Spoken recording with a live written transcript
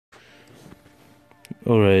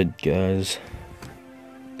Alright guys,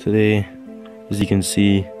 today, as you can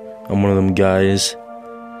see, I'm one of them guys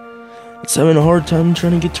that's having a hard time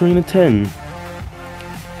trying to get to Arena 10.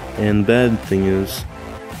 And the bad thing is,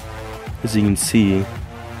 as you can see,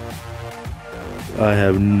 I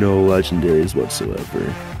have no legendaries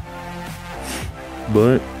whatsoever.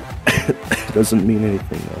 But, it doesn't mean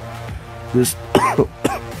anything though. This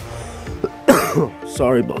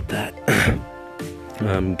sorry about that.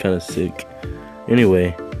 I'm kinda sick.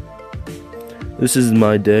 Anyway, this is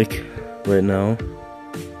my deck right now.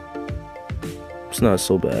 It's not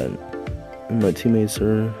so bad. And my teammates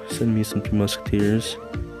are sending me some 3 Musketeers.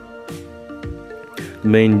 The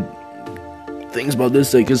main things about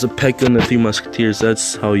this deck is a P.E.K.K.A and the 3 Musketeers.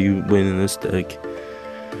 That's how you win in this deck.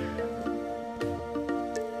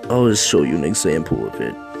 I'll just show you an example of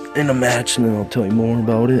it in a match and then I'll tell you more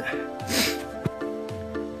about it.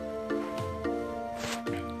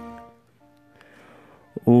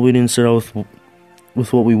 Well, we didn't start out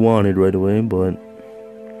with what we wanted right away, but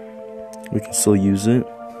we can still use it.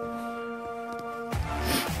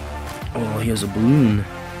 Oh, he has a balloon.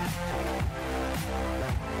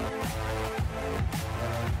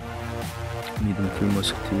 I need them 3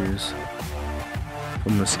 Musketeers.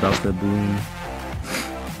 I'm gonna stop that balloon.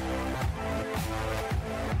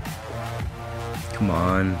 Come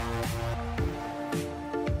on.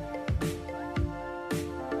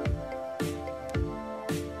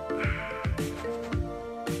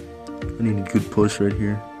 I need a good push right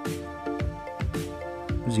here.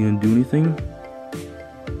 Is he gonna do anything?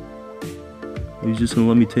 Or he's just gonna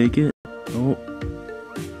let me take it? Oh,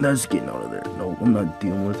 that's getting out of there. No, I'm not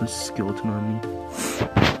dealing with a skeleton army.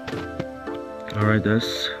 Alright,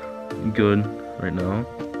 that's good right now.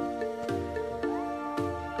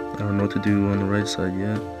 I don't know what to do on the right side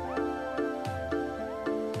yet.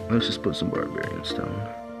 Let's just put some barbarians down.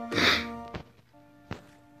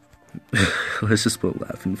 Let's just put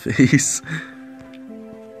laughing face.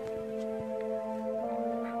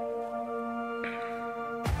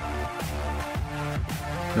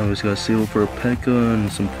 Now we just gotta save up for a P.E.K.K.A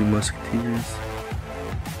and some 3 Musketeers.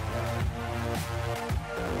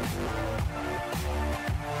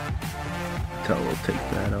 Tower will take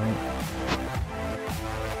that out.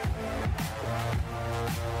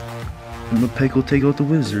 And the P.E.K.K.A will take out the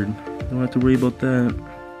wizard. Don't have to worry about that.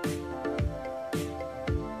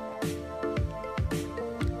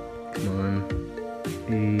 Come on.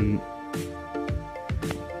 8,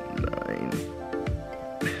 9.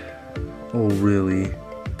 Oh, really?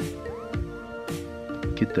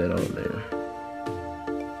 Get that out there.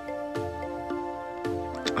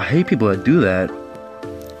 I hate people that do that.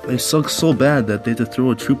 They suck so bad that they have to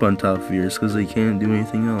throw a troop on top of yours because they can't do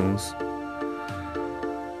anything else.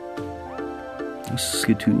 Let's just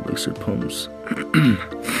get 2 elixir pumps.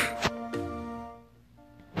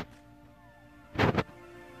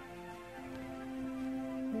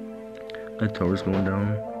 That tower's going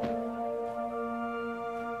down.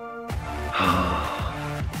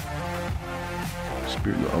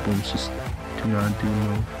 Spirit goblins just do not do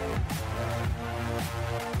enough.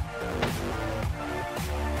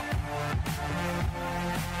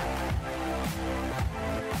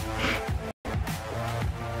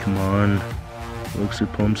 Come on, elixir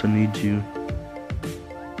pumps, I need you.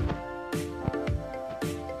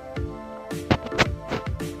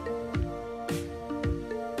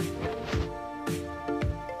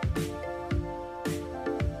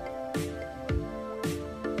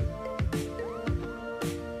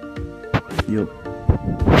 Yep,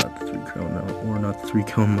 not the 3 crown now, or not the 3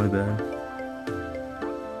 crown, my bad.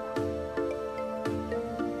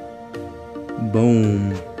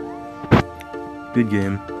 Boom. Good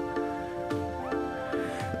game.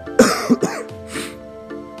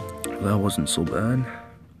 That wasn't so bad.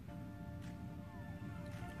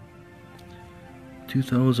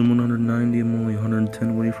 2,190, I'm only 110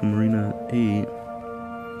 away from Arena 8.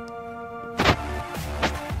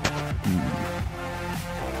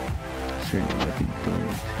 Certainly I think doing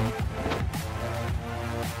too.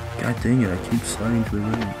 God dang it, I keep sliding to the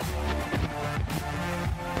right.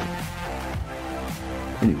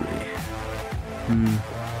 Anyway.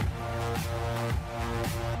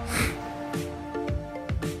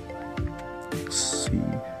 Let's see.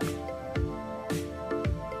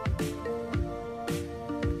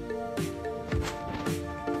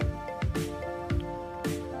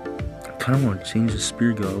 I kinda wanna change the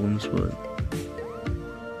spear goblins, but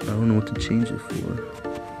I don't know what to change it for.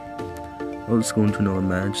 I'll just go into another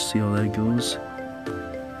match, see how that goes.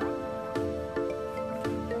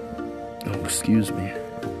 Oh, excuse me.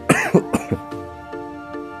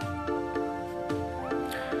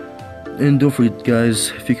 And don't forget,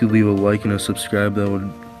 guys, if you could leave a like and a subscribe, that would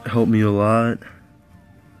help me a lot.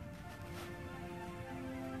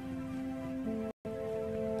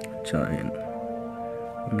 Giant.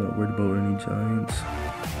 I'm not worried about any giants.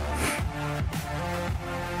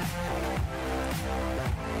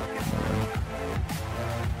 Come on.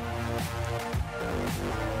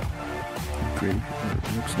 Great.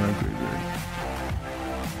 Looks not great.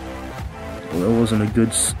 Well, that wasn't a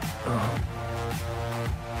good.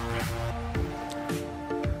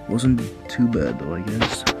 Wasn't too bad though, I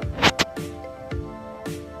guess.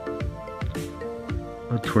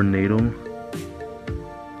 A tornado.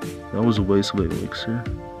 That was a waste of elixir.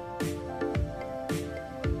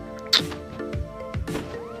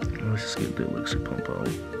 Let's just get the elixir pump out.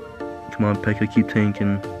 Come on, Pekka, keep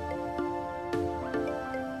tanking.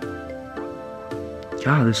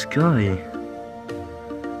 God, this guy.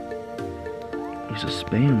 He's a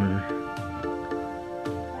spammer.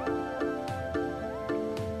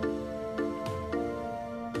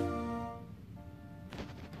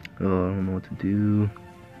 Oh, I don't know what to do.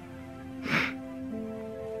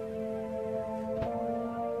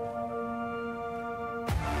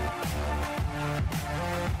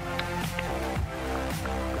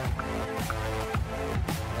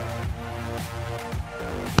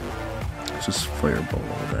 Let's just fireball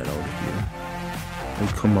all that out of here.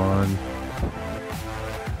 Oh, come on.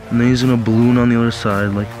 And then he's gonna balloon on the other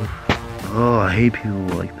side like... Oh, I hate people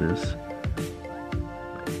like this.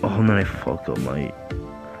 Oh, and then I fuck up my...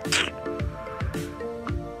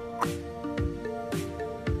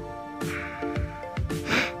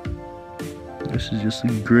 This is just a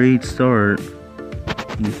great start.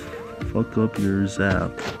 You fuck up your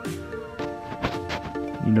zap.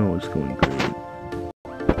 You know it's going great.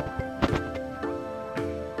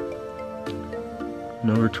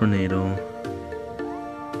 Another tornado.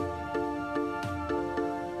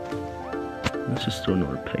 Let's just throw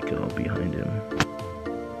another Pekka out behind him.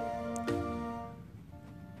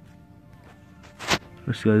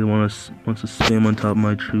 This guy wants to spam on top of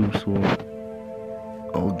my troops, well,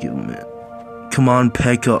 I'll give him it. Come on,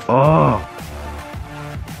 Pekka. Oh!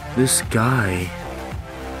 This guy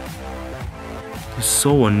is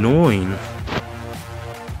so annoying.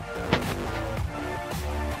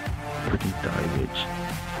 Freaking die,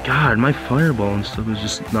 bitch. God, my fireball and stuff is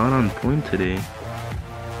just not on point today.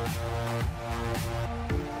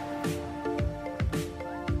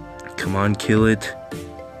 Come on, kill it.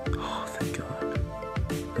 Oh, thank God.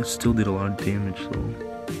 That still did a lot of damage, though.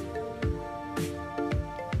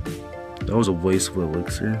 That was a waste of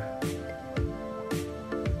elixir.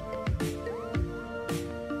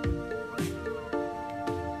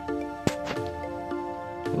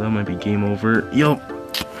 Well, that might be game over. Yup.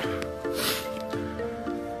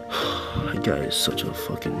 That guy is such a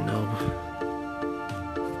fucking nub.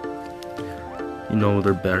 You know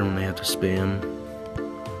they're bad when they have to spam.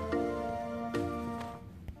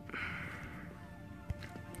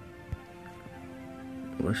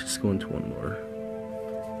 Let's just go into one more.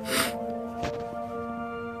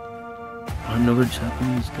 Another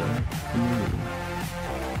Japanese guy.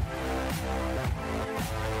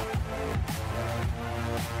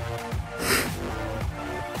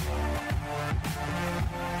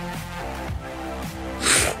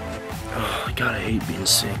 Oh, God, I hate being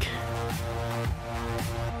sick.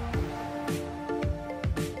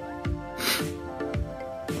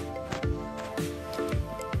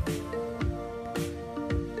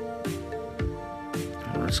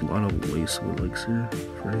 Oh, that's a lot of waste of elixir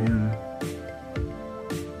for him.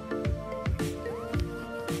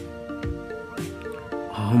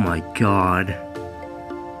 Oh my God.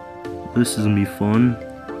 This is gonna be fun.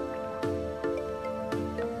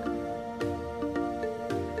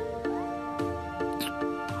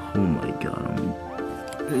 Oh my God.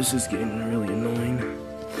 This is getting really annoying.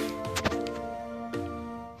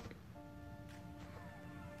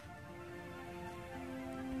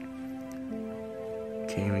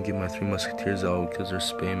 Can't even get my 3 musketeers out because they're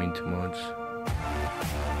spamming too much.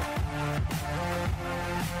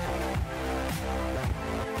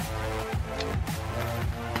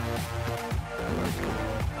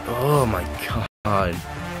 Oh my God.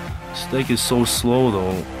 This deck is so slow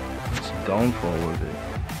though. It's a downfall with it.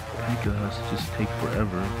 Pekka has to just take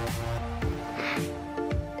forever.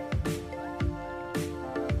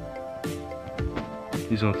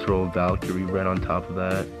 He's gonna throw a Valkyrie right on top of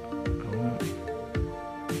that. Oh.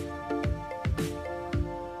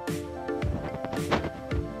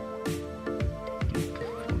 Get the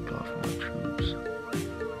fuck off of my troops.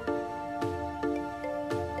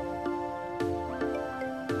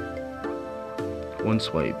 One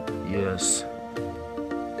swipe, yes.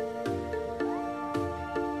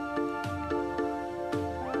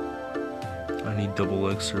 need double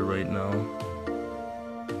elixir right now.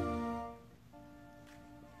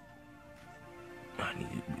 I need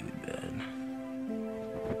it really bad.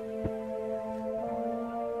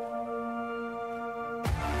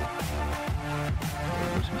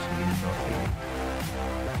 This is nothing.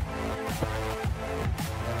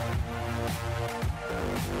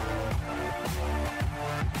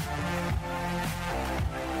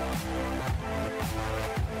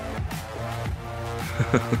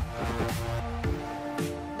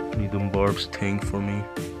 Need them barbs tank for me.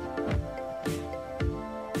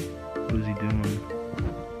 What is he doing?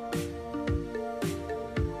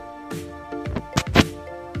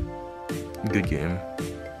 Good game.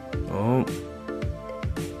 Oh.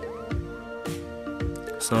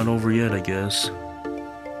 It's not over yet, I guess.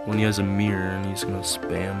 When he has a mirror and he's gonna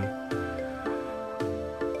spam.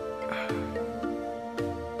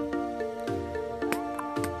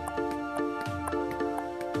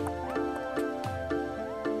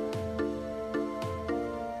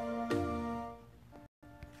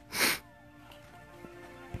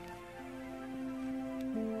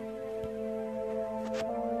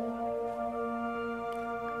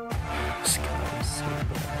 This guy is so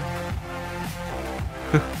bad.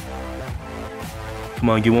 Come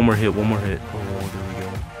on, get one more hit, one more hit. Oh, there we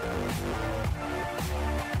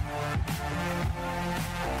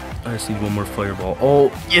go. I just need one more fireball.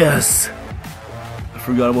 Oh, yes! I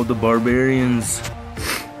forgot about the barbarians.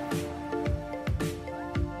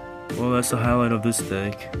 Well, that's the highlight of this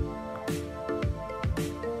deck.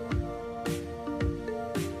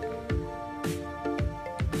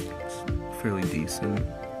 It's fairly decent.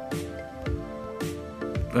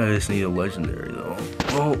 I just need a legendary though.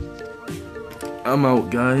 Oh, I'm out,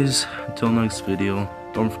 guys. Until next video,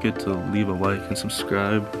 don't forget to leave a like and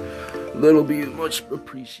subscribe. That'll be much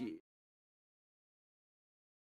appreciated.